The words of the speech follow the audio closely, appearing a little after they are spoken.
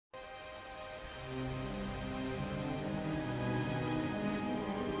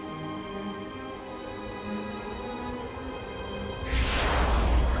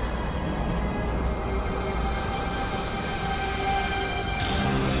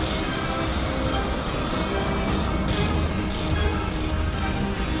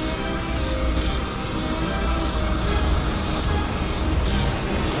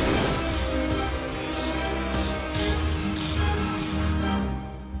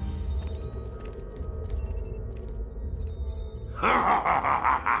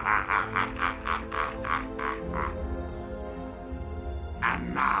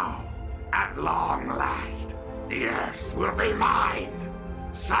And now, at long last, the Earth will be mine.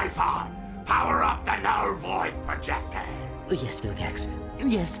 Siphon, power up the null void projector. Yes, Vilgax.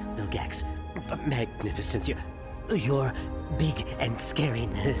 Yes, Vilgax. Magnificence. Your big and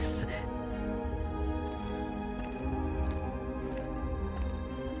scariness.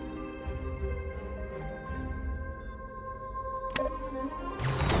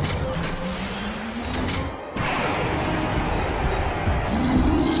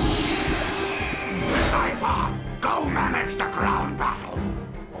 Siphon, go manage the ground battle.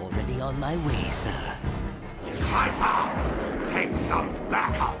 Already on my way, sir. Siphon, take some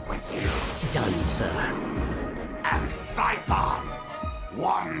backup with you. Done, sir. And Siphon,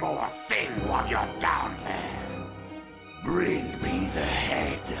 one more thing while you're down there. Bring me the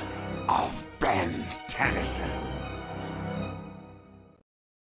head of Ben Tennyson.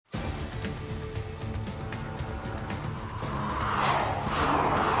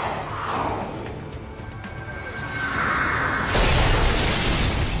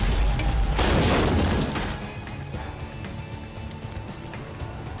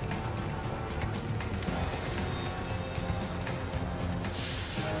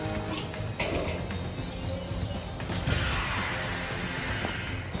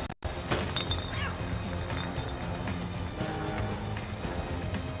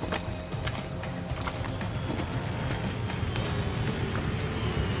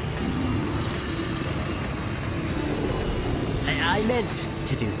 I meant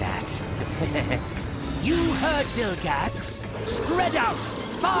to do that. You heard Vilgax. Spread out.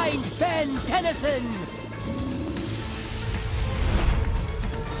 Find Ben Tennyson.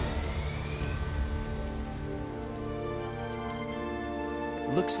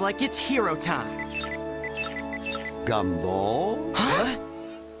 Looks like it's hero time. Gumball? Huh?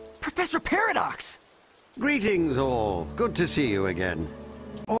 Professor Paradox! Greetings, all. Good to see you again.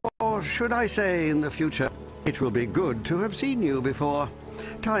 Or should I say, in the future, it will be good to have seen you before.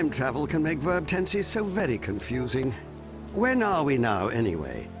 Time travel can make verb tenses so very confusing. When are we now,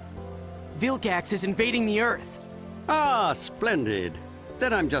 anyway? Vilgax is invading the Earth. Ah, splendid.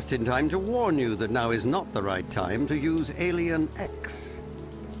 Then I'm just in time to warn you that now is not the right time to use Alien X.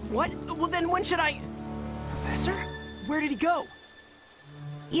 What? Well, then when should I... Professor? Where did he go?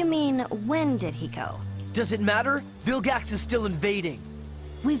 You mean, when did he go? Does it matter? Vilgax is still invading.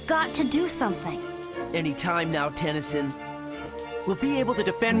 We've got to do something. Any time now, Tennyson. We'll be able to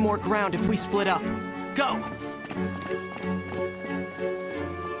defend more ground if we split up. Go!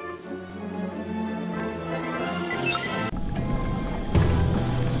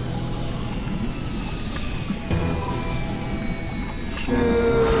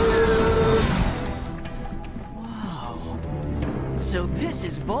 Whoa. So this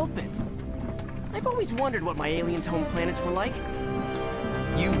is Vulpin. I've always wondered what my aliens' home planets were like.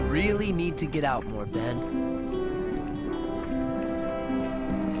 You really need to get out more, Ben.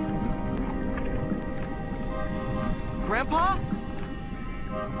 Grandpa?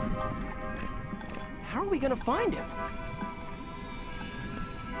 How are we gonna find him?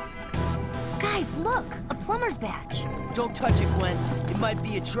 Guys, look! A plumber's badge. Don't touch it, Gwen. It might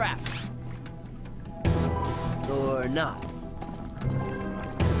be a trap. Or not.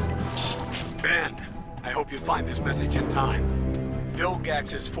 Ben, I hope you find this message in time.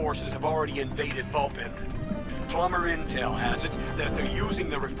 Vilgax's forces have already invaded Vulpin. Plumber intel has it that they're using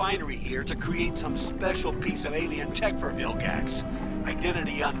the refinery here to create some special piece of alien tech for Vilgax.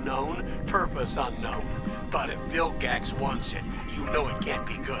 Identity unknown, purpose unknown. But if Vilgax wants it, you know it can't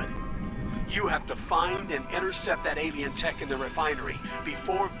be good. You have to find and intercept that alien tech in the refinery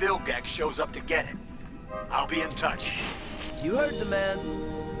before Vilgax shows up to get it. I'll be in touch. You heard the man.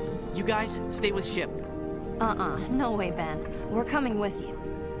 You guys, stay with ship. No way, Ben. We're coming with you.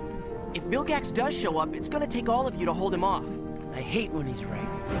 If Vilgax does show up, it's gonna take all of you to hold him off. I hate when he's right.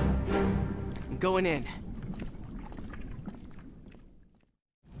 I'm going in.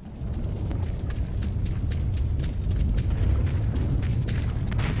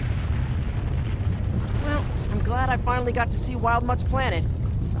 Well, I'm glad I finally got to see Wild Mutt's planet.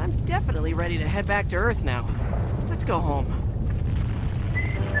 I'm definitely ready to head back to Earth now. Let's go home.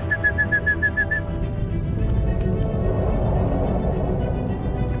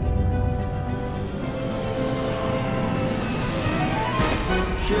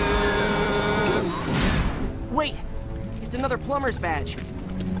 Wait! It's another plumber's badge.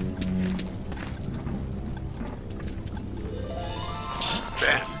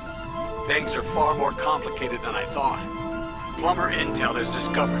 Ben, things are far more complicated than I thought. Plumber Intel has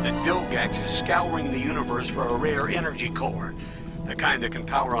discovered that Vilgax is scouring the universe for a rare energy core. The kind that can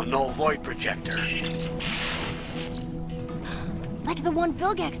power a null void projector. Like the one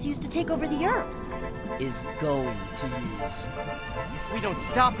Vilgax used to take over the Earth. Is going to use. If we don't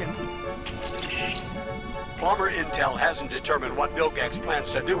stop him... Plumber Intel hasn't determined what Vilgax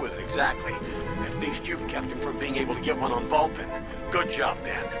plans to do with it exactly. At least you've kept him from being able to get one on Vulpin. Good job,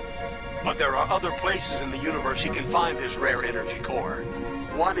 Ben. But there are other places in the universe he can find this rare energy core.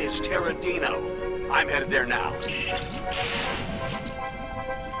 One is Terradino. I'm headed there now.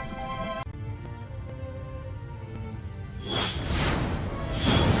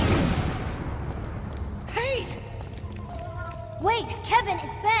 Hey! Wait, Kevin,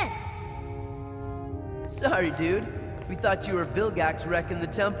 it's Ben! Sorry, dude. We thought you were Vilgax wrecking the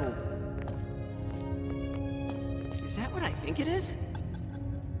temple. Is that what I think it is?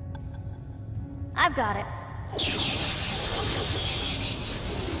 I've got it.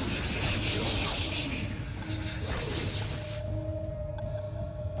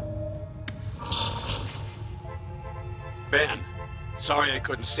 Ben, sorry I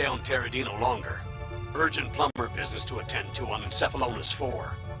couldn't stay on Terradino longer. Urgent plumber business to attend to on Encephalonis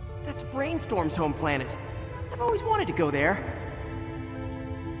 4. That's Brainstorm's home planet. I've always wanted to go there.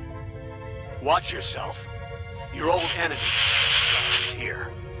 Watch yourself. Your old enemy is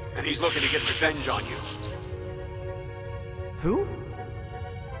here, and he's looking to get revenge on you. Who?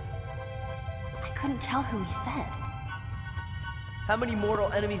 I couldn't tell who he said. How many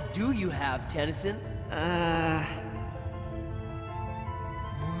mortal enemies do you have, Tennyson?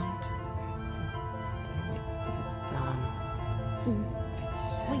 One, two... Wait,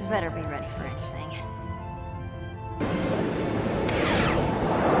 57... We better be ready for anything.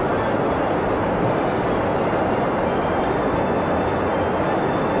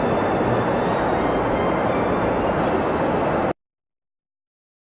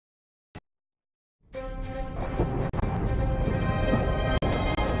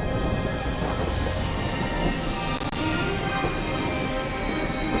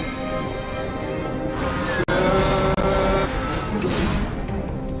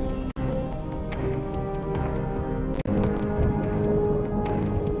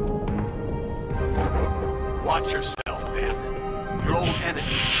 Watch yourself, Ben. Your old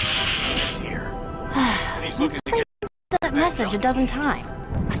enemy is here, and he's looking to get That message a dozen times.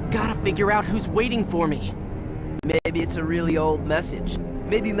 I've gotta figure out who's waiting for me. Maybe it's a really old message.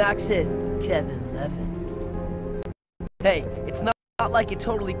 Maybe Max said, Kevin Levin. Hey, it's not like it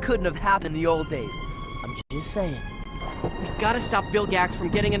totally couldn't have happened in the old days. I'm just saying. We've gotta stop Vilgax from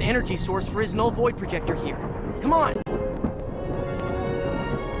getting an energy source for his null void projector here. Come on!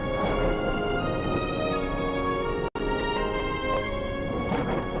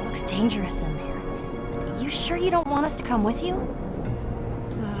 Looks dangerous in there. You sure you don't want us to come with you?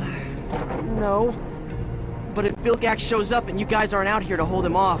 No. But if Vilgax shows up and you guys aren't out here to hold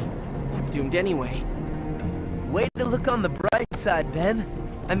him off, I'm doomed anyway. Way to look on the bright side, Ben.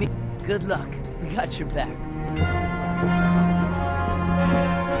 I mean, good luck. We got your back.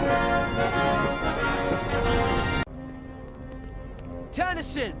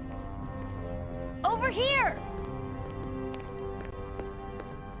 Tennyson! Over here!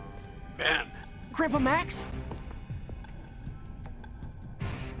 Ben. Grandpa Max?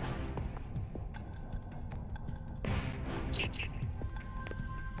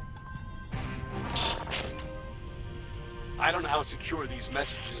 I don't know how secure these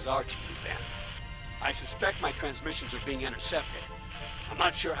messages are to you, Ben. I suspect my transmissions are being intercepted. I'm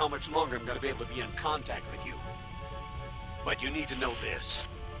not sure how much longer I'm going to be able to be in contact with you. But you need to know this.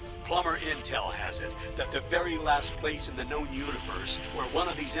 Plumber Intel has it that the very last place in the known universe where one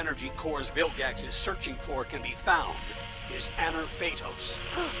of these energy cores Vilgax is searching for can be found is Aner Phaetos.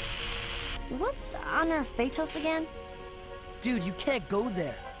 What's Honor Phaetos again? Dude, you can't go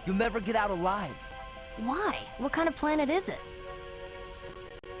there. You'll never get out alive. Why? What kind of planet is it?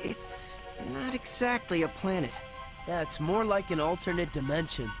 It's not exactly a planet. Yeah, it's more like an alternate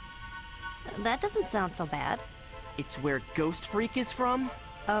dimension. That doesn't sound so bad. It's where Ghost Freak is from?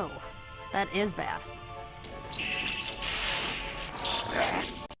 Oh, that is bad.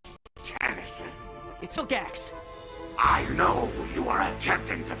 Tennyson, It's Vilgax. I know you are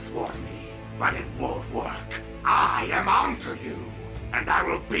attempting to thwart me, but it won't work. I am onto you, and I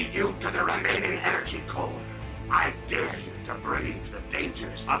will beat you to the remaining energy core. I dare you to brave the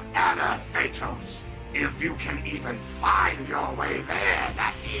dangers of Aner Phaetos. If you can even find your way there,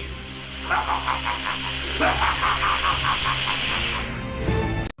 that is.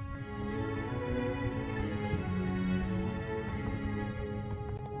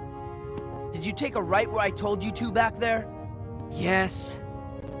 Did you take a right where I told you to back there? Yes.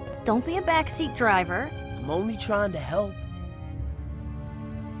 Don't be a backseat driver. I'm only trying to help.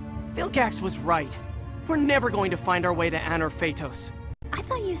 Vilgax was right. We're never going to find our way to Anor Phaetos. I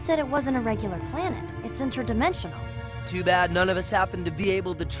thought you said it wasn't a regular planet. It's interdimensional. Too bad none of us happen to be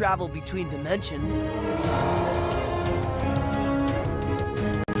able to travel between dimensions.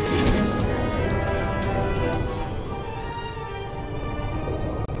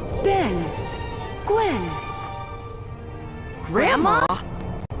 Ben! Gwen! Grandma?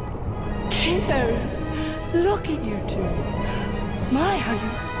 Kiddos! Look at you two! My, how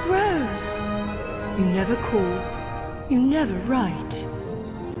you've grown! You never call. You never write.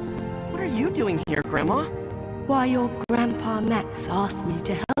 What are you doing here, Grandma? Why, your Grandpa Max asked me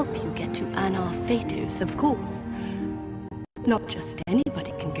to help you get to Anor Phaetos, of course. Not just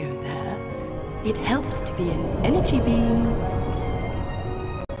anybody can go there. It helps to be an energy being.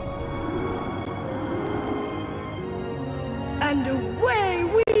 And away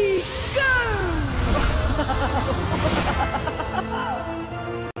we go!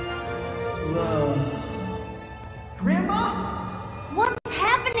 Whoa. Grandma? What's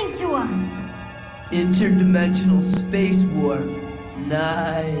happening to us? Interdimensional space warp.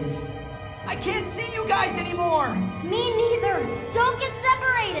 Nice. I can't see you guys anymore! Me neither. Don't get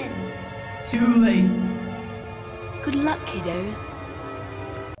separated. Too late. Good luck, kiddos.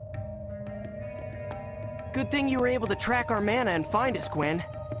 Good thing you were able to track our mana and find us, Gwen.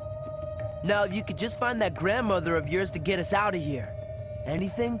 Now, if you could just find that grandmother of yours to get us out of here.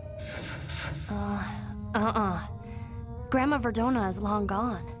 Anything? Grandma Verdona is long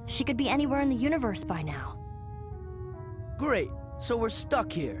gone. She could be anywhere in the universe by now. Great. So we're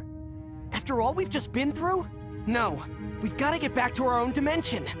stuck here. After all we've just been through? No. We've got to get back to our own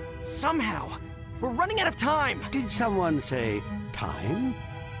dimension. Somehow. We're running out of time. Did someone say time?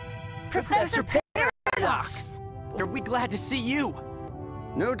 Professor Paradox! Are we glad to see you?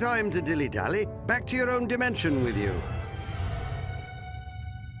 No time to dilly-dally. Back to your own dimension with you.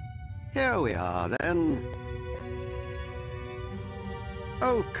 Here we are, then.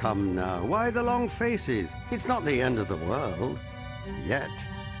 Oh, come now. Why the long faces? It's not the end of the world. Yet.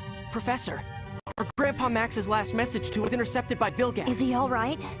 Professor, our Grandpa Max's last message to us intercepted by Vilgax. Is he all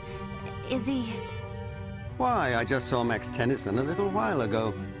right? Is he... Why, I just saw Max Tennyson a little while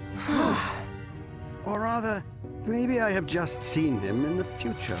ago. Or rather, maybe I have just seen him in the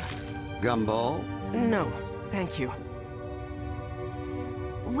future. Gumball? No, thank you.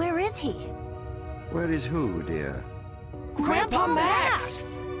 Where is he? Where is who, dear? Grandpa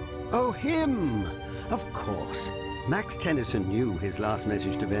Max! Oh, him! Of course. Max Tennyson knew his last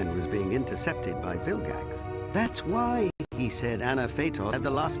message to Ben was being intercepted by Vilgax. That's why he said Anor Phaetos had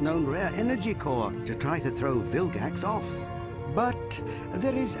the last known rare energy core to try to throw Vilgax off. But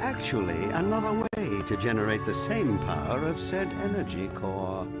there is actually another way to generate the same power of said energy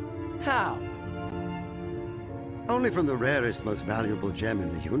core. How? Only from the rarest, most valuable gem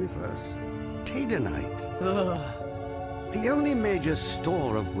in the universe, Tadenite. Ugh. The only major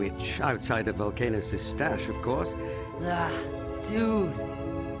store of which, outside of Volcanus' stash, of course, Dude.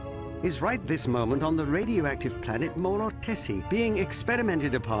 is right this moment on the radioactive planet Morotesi, being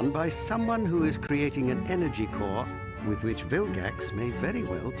experimented upon by someone who is creating an energy core with which Vilgax may very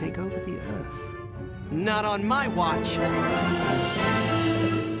well take over the Earth. Not on my watch!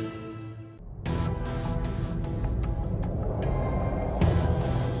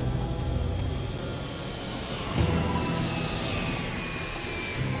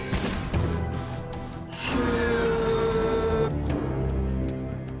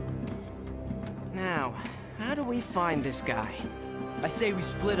 Now, how do we find this guy? I say we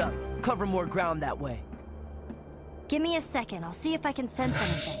split up. Cover more ground that way. Give me a second. I'll see if I can sense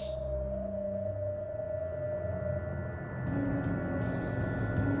anything.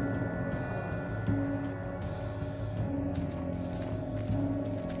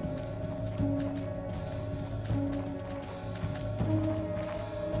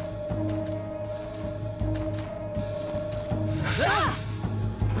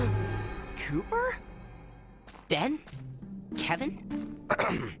 Cooper? Ben? Kevin?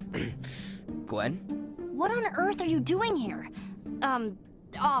 Gwen? What on earth are you doing here?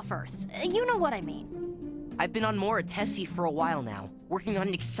 Off Earth. You know what I mean. I've been on Morotesi for a while now, working on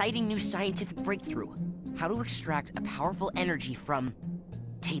an exciting new scientific breakthrough. How to extract a powerful energy from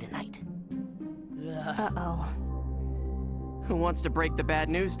Tadenite. Uh-oh. Who wants to break the bad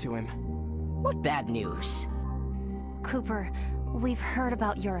news to him? What bad news? Cooper, we've heard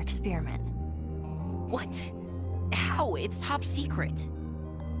about your experiment. What? How? It's top secret.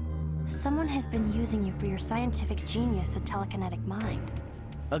 Someone has been using you for your scientific genius and telekinetic mind.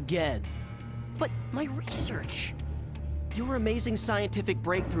 Again. But my research... Your amazing scientific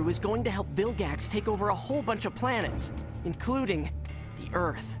breakthrough is going to help Vilgax take over a whole bunch of planets, including the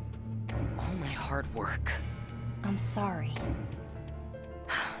Earth. All my hard work. I'm sorry.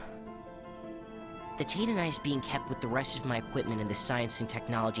 The Tatanite is being kept with the rest of my equipment in the Science and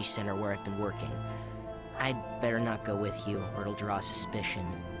Technology Center where I've been working. I'd better not go with you, or it'll draw suspicion.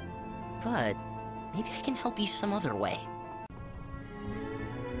 But maybe I can help you some other way.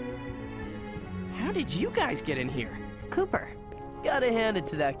 How did you guys get in here? Cooper. Gotta hand it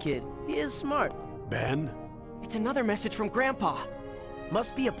to that kid. He is smart. Ben? It's another message from Grandpa.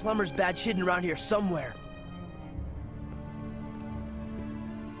 Must be a plumber's badge hidden around here somewhere.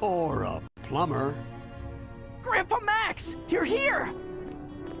 Or a plumber. Grandpa Max! You're here!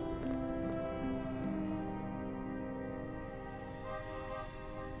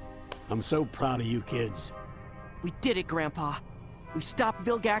 I'm so proud of you kids. We did it, Grandpa. We stopped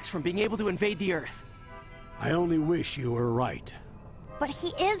Vilgax from being able to invade the Earth. I only wish you were right. But he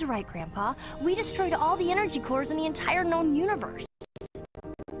is right, Grandpa. We destroyed all the energy cores in the entire known universe.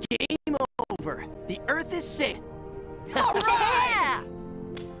 Game over. The Earth is safe. All right!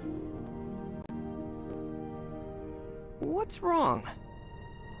 What's wrong?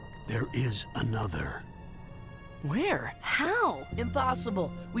 There is another. Where? How?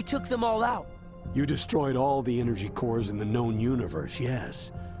 Impossible. We took them all out. You destroyed all the energy cores in the known universe,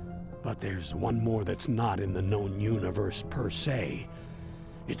 yes. But there's one more that's not in the known universe per se.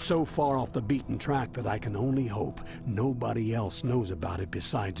 It's so far off the beaten track that I can only hope nobody else knows about it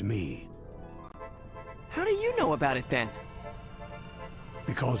besides me. How do you know about it then?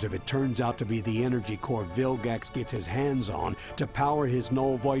 Because if it turns out to be the energy core Vilgax gets his hands on to power his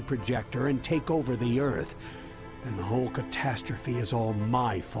null void projector and take over the Earth, then the whole catastrophe is all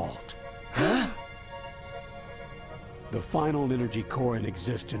my fault. Huh? The final energy core in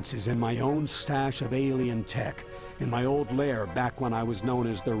existence is in my own stash of alien tech, in my old lair back when I was known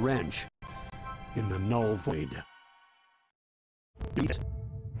as the Wrench, in the null void.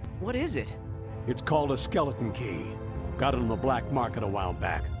 What is it? It's called a skeleton key. Got it on the black market a while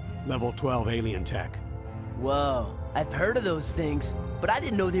back. Level 12 alien tech. Whoa, I've heard of those things, but I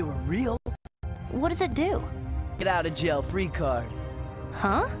didn't know they were real. What does it do? Get out of jail free card.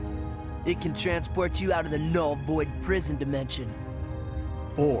 Huh? It can transport you out of the null void prison dimension.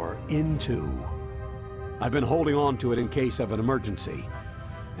 Or into. I've been holding on to it in case of an emergency.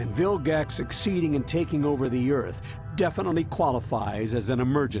 And Vilgax succeeding in taking over the Earth definitely qualifies as an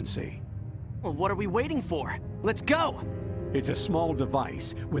emergency. Well, what are we waiting for? Let's go! It's a small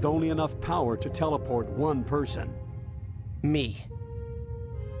device with only enough power to teleport one person. Me.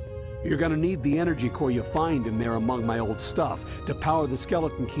 You're gonna need the energy core you find in there among my old stuff to power the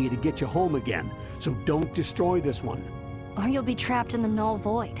skeleton key to get you home again. So don't destroy this one. Or you'll be trapped in the null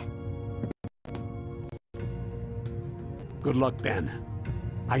void. Good luck, Ben.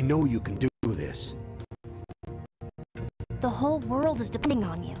 I know you can do this. The whole world is depending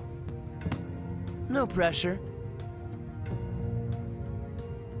on you. No pressure.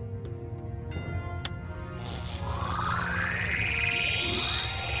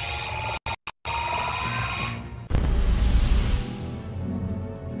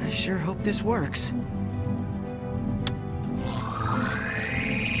 I sure hope this works.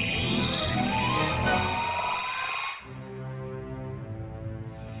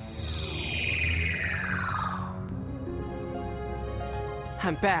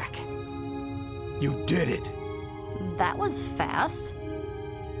 I'm back. You did it! That was fast.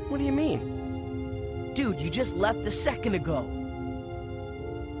 What do you mean? Dude, you just left a second ago.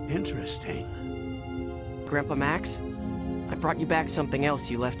 Interesting. Grandpa Max? I brought you back something else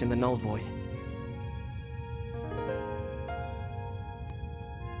you left in the null void.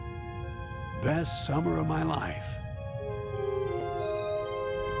 Best summer of my life.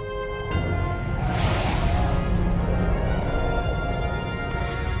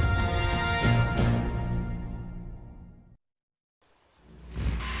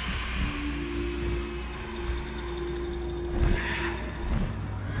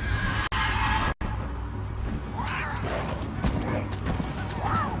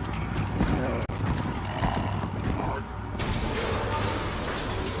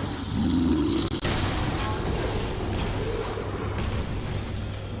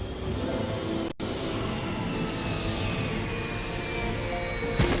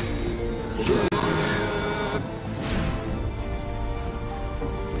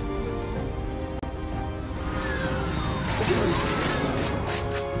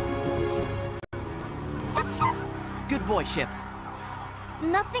 Good boy, Ship.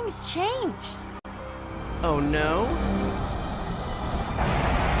 Nothing's changed. Oh no?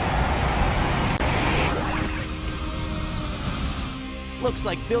 Looks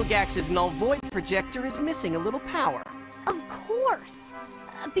like Vilgax's null void projector is missing a little power. Of course!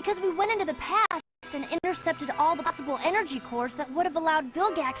 Because we went into the past and intercepted all the possible energy cores that would have allowed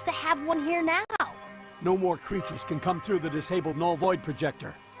Vilgax to have one here now. No more creatures can come through the disabled null void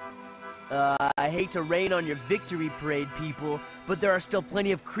projector. I hate to rain on your victory parade, people, but there are still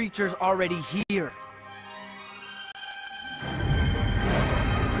plenty of creatures already here.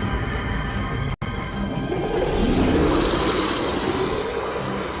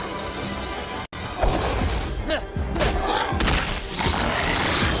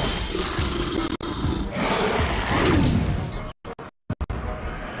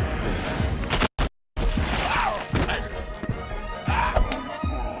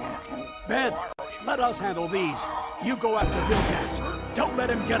 Ben, let us handle these. You go after Vilgax. Don't let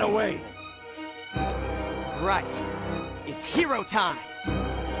him get away. Right. It's hero time!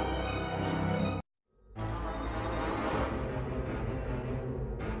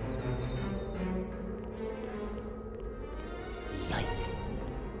 Yike.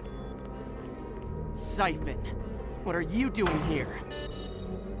 Siphon, what are you doing here?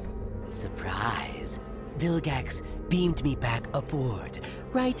 Surprise! Vilgax beamed me back aboard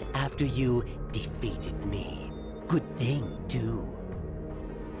right after you defeated me. Good thing, too.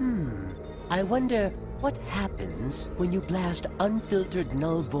 I wonder what happens when you blast unfiltered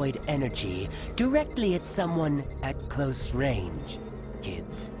null void energy directly at someone at close range.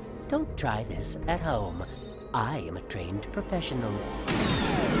 Kids, don't try this at home. I am a trained professional.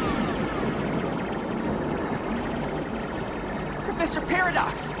 Professor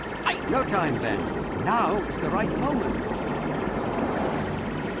Paradox! No time, Ben. Now is the right moment.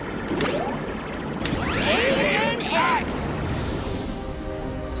 Alien X!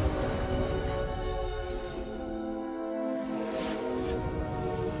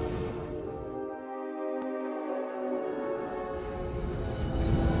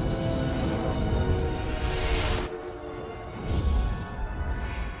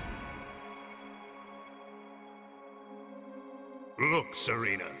 Look,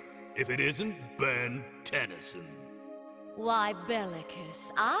 Serena, if it isn't Ben Tennyson. Why,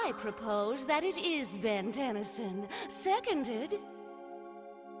 Bellicus, I propose that it is Ben Tennyson. Seconded.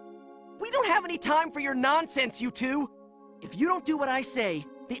 We don't have any time for your nonsense, you two! If you don't do what I say,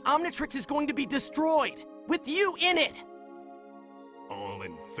 the Omnitrix is going to be destroyed, with you in it! All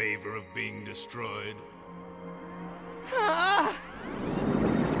in favor of being destroyed? Ah!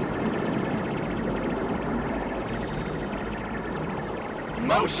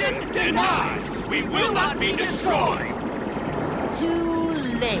 Motion denied! We will not be destroyed! Too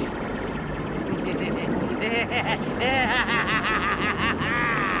late.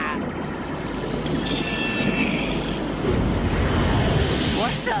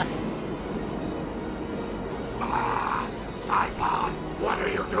 What the? Siphon, what are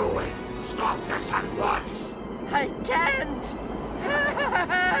you doing? Stop this at once! I can't!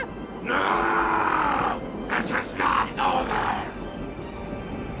 No! This is not over!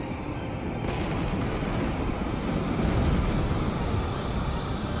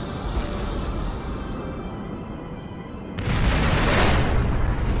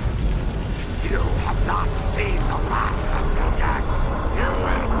 You have not seen the last of Vilgax. You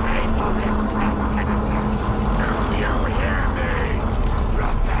will pay for this, Ben Tennyson. Do you hear me?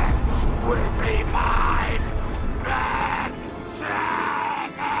 Revenge will be mine, Ben Tennyson!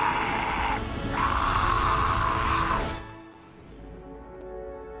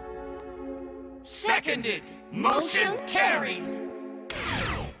 Seconded! Motion carried!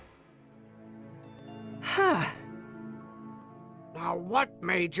 Now what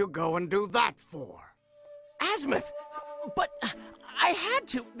made you go and do that for? Azimuth! But I had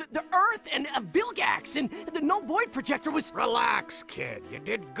to! The Earth and Vilgax and the null void projector was... Relax, kid. You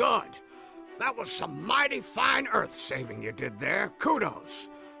did good. That was some mighty fine Earth-saving you did there. Kudos.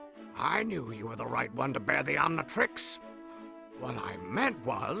 I knew you were the right one to bear the Omnitrix. What I meant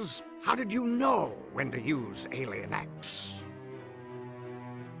was, how did you know when to use Alien X?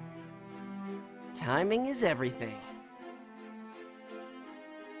 Timing is everything.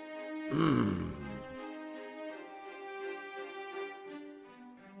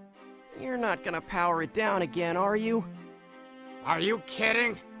 You're not gonna power it down again, are you? Are you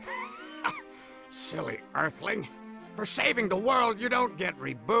kidding? Silly Earthling. For saving the world, you don't get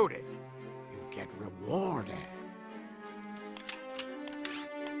rebooted. You get rewarded.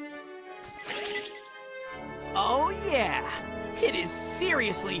 Oh yeah! It is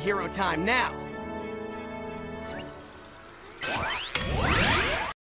seriously hero time now!